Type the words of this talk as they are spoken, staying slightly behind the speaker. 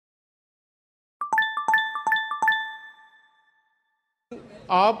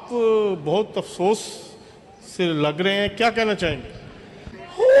आप बहुत अफसोस से लग रहे हैं, क्या कहना चाहेंगे?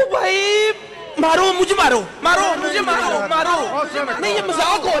 ओ भाई, मारो मुझे, मारो मारो मुझे, मारो मारो। नहीं ये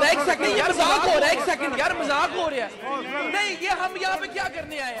मजाक हो रहा है, एक सेकंड यार, मजाक हो रहा है, एक सेकंड यार, मजाक हो रहा है। नहीं ये हम यहाँ पे क्या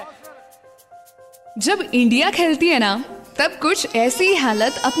करने आए हैं? जब इंडिया खेलती है ना, तब कुछ ऐसी ही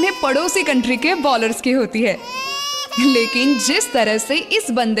हालत अपने पड़ोसी कंट्री के बॉलर्स की होती है। लेकिन जिस तरह से इस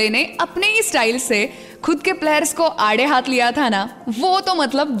बंदे ने अपने ही स्टाइल से खुद के प्लेयर्स को आड़े हाथ लिया था ना, वो तो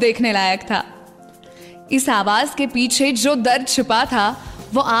मतलब देखने लायक था। इस आवाज के पीछे जो दर्द छुपा था,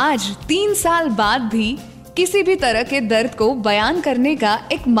 वो आज 3 साल बाद भी किसी भी तरह के दर्द को बयान करने का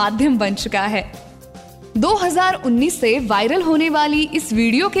एक माध्यम बन चुका है। 2019 से वायरल होने वाली इस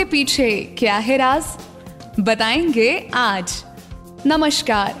वीडियो के पीछे क्या है राज, बताएंगे आज।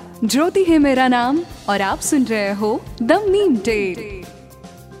 नमस्कार, ज्योति है मेरा नाम और आप सुन रहे हो द मीम टेल,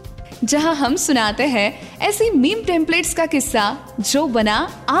 जहां हम सुनाते हैं ऐसी मीम टेम्पलेट्स का किस्सा जो बना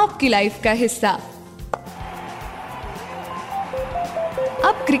आपकी लाइफ का हिस्सा।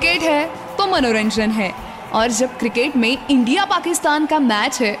 अब क्रिकेट है तो मनोरंजन है, और जब क्रिकेट में इंडिया पाकिस्तान का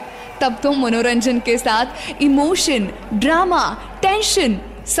मैच है, तब तो मनोरंजन के साथ इमोशन, ड्रामा, टेंशन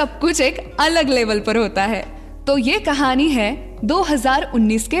सब कुछ एक अलग लेवल पर होता है। तो ये कहानी है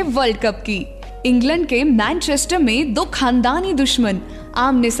 2019 के वर्ल्ड कप की। इंग्लैंड के मैनचेस्टर में दो खानदानी दुश्मन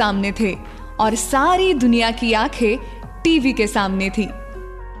आमने सामने थे और सारी दुनिया की आंखें टीवी के सामने थी।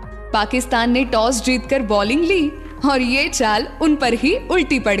 पाकिस्तान ने टॉस जीतकर बॉलिंग ली और ये चाल उन पर ही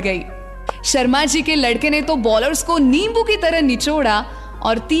उल्टी पड़ गई। शर्मा जी के लड़के ने तो बॉलर्स को नींबू की तरह निचोड़ा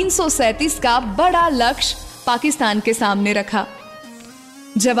और 337 का बड़ा लक्ष्य पाकिस्तान के सामने रखा।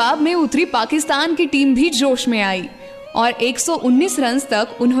 जवाब में उतरी पाकिस्तान की टीम भी जोश में आई और 119 रन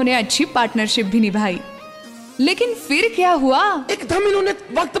तक उन्होंने अच्छी पार्टनरशिप भी निभाई। लेकिन फिर क्या हुआ? एकदम इन्होंने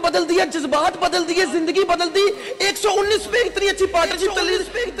वक्त बदल दिया, जज्बात बदल दिए, जिंदगी बदल दी। 119 पे इतनी अच्छी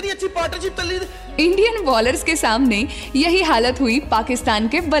पार्टनरशिप चली। इंडियन बॉलर्स के सामने यही हालत हुई पाकिस्तान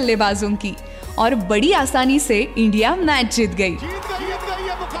के बल्लेबाजों की और बड़ी आसानी से इंडिया मैच जीत गई।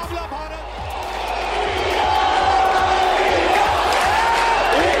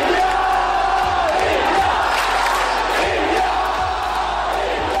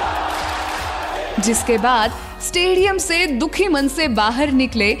 जिसके बाद स्टेडियम से दुखी मन से बाहर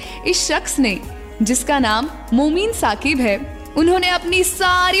निकले इस शख्स ने, जिसका नाम मोमीन साकिब है, उन्होंने अपनी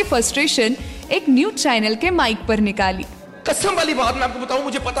सारी फ्रस्ट्रेशन एक न्यूज चैनल के माइक पर निकाली। कसम वाली बात मैं आपको बताऊं,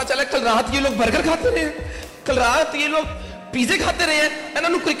 मुझे पता चला कल रात ये लोग बर्गर खाते रहे, कल रात ये लोग पिज़्ज़े खाते रहे हैं।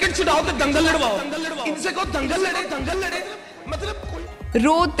 इन्होंने क्रिकेट छुड़ाओ तो दंगल लड़वाओ, इनसे कहो दंगल लड़े। मतलब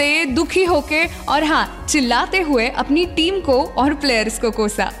रोते दुखी होके और हाँ चिल्लाते हुए अपनी टीम को और प्लेयर्स को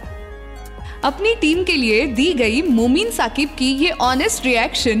कोसा। अपनी टीम के लिए दी गई मोमीन साकिब की ये ऑनेस्ट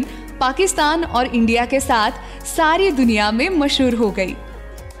रिएक्शन पाकिस्तान और इंडिया के साथ सारी दुनिया में मशहूर हो गई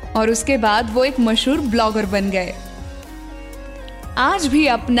और उसके बाद वो एक मशहूर ब्लॉगर बन गए। आज भी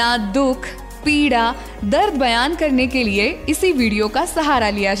अपना दुख, पीड़ा, दर्द बयान करने के लिए इसी वीडियो का सहारा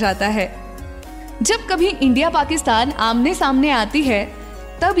लिया जाता है। जब कभी इंडिया पाकिस्तान आमने सामने आती है,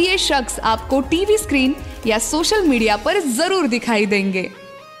 तब ये शख्स आपको टीवी स्क्रीन या सोशल मीडिया पर जरूर दिखाई देंगे।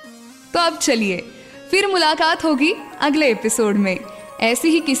 तो अब चलिए फिर मुलाकात होगी अगले एपिसोड में ऐसी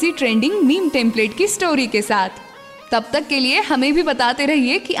ही किसी ट्रेंडिंग मीम टेम्पलेट की स्टोरी के साथ। तब तक के लिए हमें भी बताते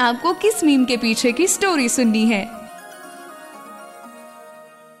रहिए कि आपको किस मीम के पीछे की स्टोरी सुननी है।